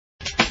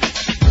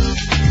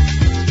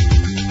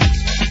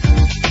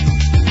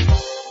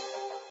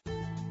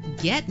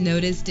get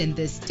noticed in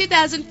this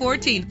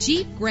 2014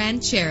 Jeep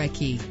Grand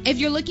Cherokee. If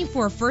you're looking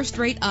for a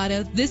first-rate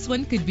auto, this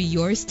one could be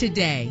yours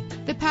today.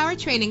 The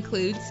powertrain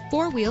includes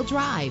four-wheel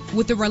drive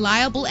with a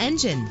reliable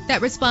engine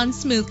that responds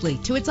smoothly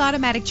to its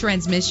automatic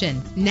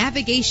transmission.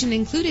 Navigation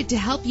included to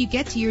help you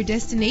get to your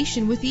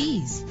destination with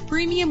ease.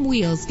 Premium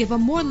wheels give a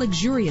more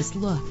luxurious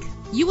look.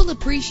 You will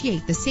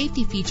appreciate the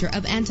safety feature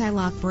of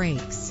anti-lock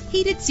brakes.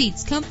 Heated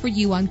seats comfort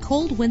you on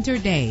cold winter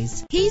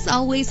days. He's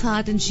always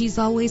hot and she's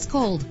always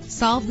cold.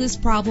 Solve this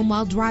problem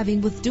while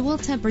driving with dual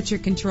temperature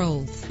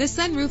controls. The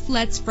sunroof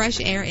lets fresh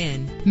air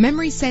in.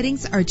 Memory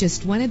settings are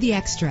just one of the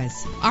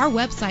extras. Our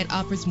website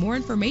offers more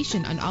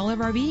information on all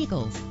of our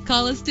vehicles.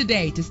 Call us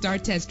today to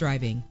start test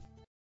driving.